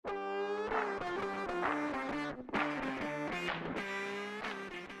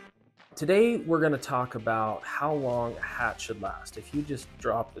Today, we're going to talk about how long a hat should last. If you just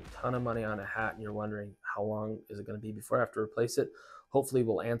dropped a ton of money on a hat and you're wondering how long is it going to be before I have to replace it, hopefully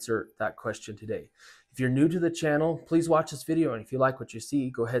we'll answer that question today. If you're new to the channel, please watch this video. And if you like what you see,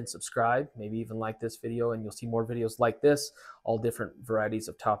 go ahead and subscribe, maybe even like this video, and you'll see more videos like this, all different varieties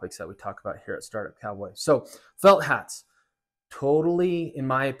of topics that we talk about here at Startup Cowboy. So felt hats, totally, in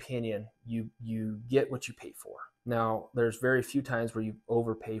my opinion, you get what you pay for. Now, there's very few times where you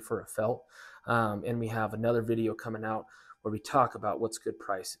overpay for a felt, and we have another video coming out where we talk about what's good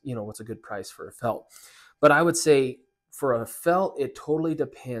price, what's a good price for a felt. But I would say for a felt, it totally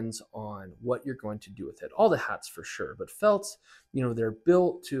depends on what you're going to do with it. All the hats for sure, but felts, they're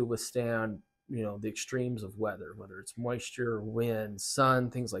built to withstand, the extremes of weather, whether it's moisture, wind, sun,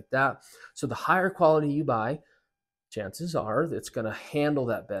 things like that. So the higher quality you buy, chances are it's going to handle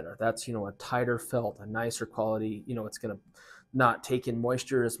that better. That's, a tighter felt, a nicer quality, it's going to not take in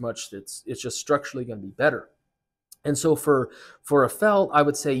moisture as much. It's just structurally going to be better. And so for a felt, I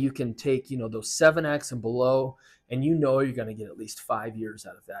would say you can take, those 7X and below, and you're going to get at least 5 years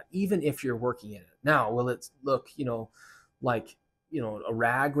out of that, even if you're working in it. Now, will it look, like, a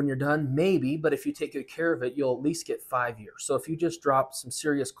rag when you're done? Maybe, but if you take good care of it, you'll at least get 5 years. So if you just drop some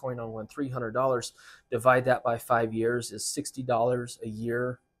serious coin on one, $300, divide that by 5 years, is $60 a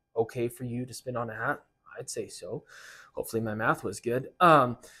year okay for you to spend on a hat? I'd say so. Hopefully my math was good.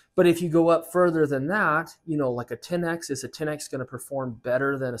 But if you go up further than that, like a 10X, is a 10X going to perform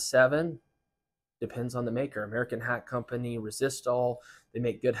better than a 7? Depends on the maker. American Hat Company, Resistol, they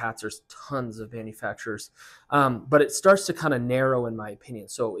make good hats. There's tons of manufacturers. But it starts to kind of narrow, in my opinion.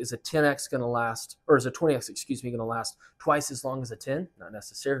 So is a 10X going to last, or is a 20X, going to last twice as long as a 10? Not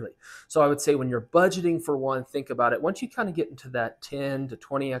necessarily. So I would say when you're budgeting for one, think about it. Once you kind of get into that 10 to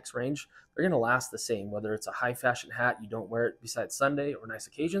 20X range, they're going to last the same, whether it's a high fashion hat, you don't wear it besides Sunday or nice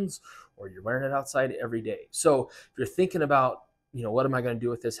occasions, or you're wearing it outside every day. So if you're thinking about, what am I going to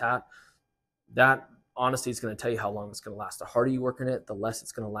do with this hat? That honestly is going to tell you how long it's going to last. The harder you work in it, the less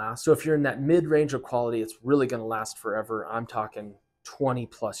it's going to last. So if you're in that mid-range of quality, it's really going to last forever. I'm talking 20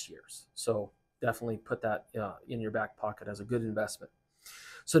 plus years. So definitely put that in your back pocket as a good investment.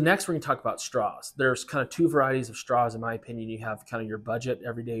 So next we're going to talk about straws. There's kind of two varieties of straws, in my opinion. You have kind of your budget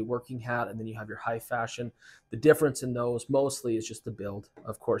everyday working hat, and then you have your high fashion. The difference in those mostly is just the build,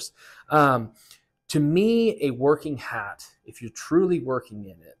 of course. To me, a working hat, if you're truly working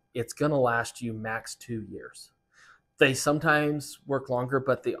in it, it's going to last you max 2 years. They sometimes work longer,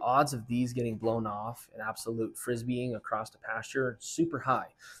 but the odds of these getting blown off and absolute frisbeeing across the pasture, super high.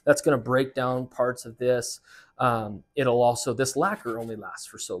 That's going to break down parts of this. This lacquer only lasts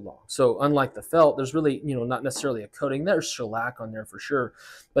for so long. So unlike the felt, there's really, not necessarily a coating. There's shellac on there for sure.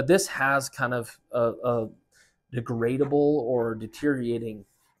 But this has kind of a degradable or deteriorating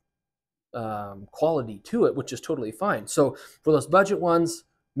quality to it, which is totally fine. So for those budget ones,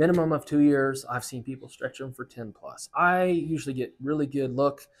 minimum of 2 years. I've seen people stretch them for 10 plus. I usually get really good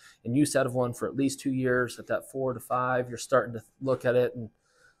look and use out of one for at least 2 years. At that 4 to 5, you're starting to look at it and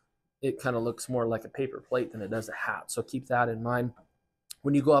it kind of looks more like a paper plate than it does a hat. So keep that in mind.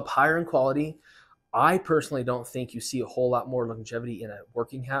 When you go up higher in quality, I personally don't think you see a whole lot more longevity in a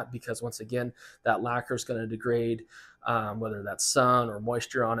working hat because, once again, that lacquer is going to degrade, whether that's sun or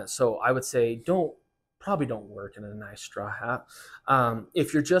moisture on it. So I would say probably don't work in a nice straw hat.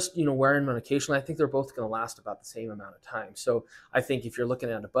 If you're just, wearing them occasionally, I think they're both going to last about the same amount of time. So I think if you're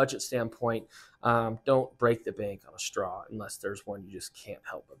looking at a budget standpoint, don't break the bank on a straw unless there's one you just can't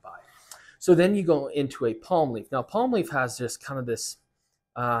help but buy. So then you go into a palm leaf. Now, palm leaf has just kind of this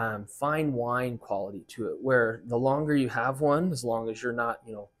fine wine quality to it, where the longer you have one, as long as you're not,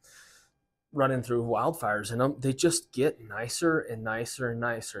 running through wildfires in them, they just get nicer and nicer and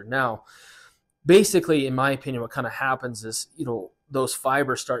nicer. Now, basically, in my opinion, what kind of happens is, those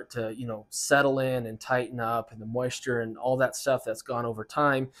fibers start to, settle in and tighten up, and the moisture and all that stuff that's gone over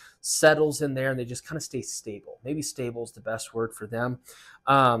time settles in there, and they just kind of stay stable. Maybe stable is the best word for them.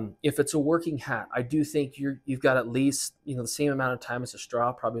 If it's a working hat, I do think you've got at least, the same amount of time as a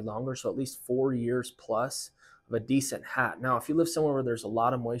straw, probably longer. So at least 4 years plus of a decent hat. Now, if you live somewhere where there's a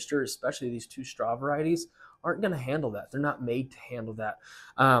lot of moisture, especially these two straw varieties, aren't going to handle that. They're not made to handle that.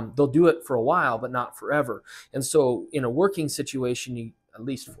 They'll do it for a while, but not forever. And so in a working situation, you at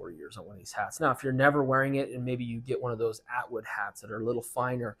least 4 years on one of these hats. Now, if you're never wearing it and maybe you get one of those Atwood hats that are a little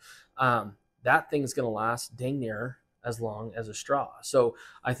finer, that thing's going to last dang near as long as a straw. So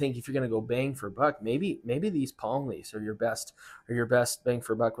I think if you're going to go bang for buck, maybe these palm leaves are your best bang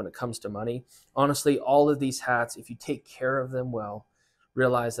for buck when it comes to money. Honestly, all of these hats, if you take care of them well,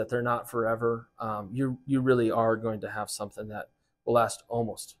 realize that they're not forever. You really are going to have something that will last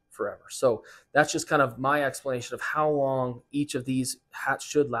almost forever. So that's just kind of my explanation of how long each of these hats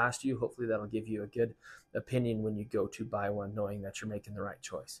should last you. Hopefully that'll give you a good opinion when you go to buy one, knowing that you're making the right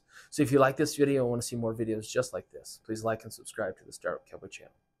choice. So if you like this video and want to see more videos just like this, please like and subscribe to the Startup Cowboy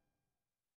channel.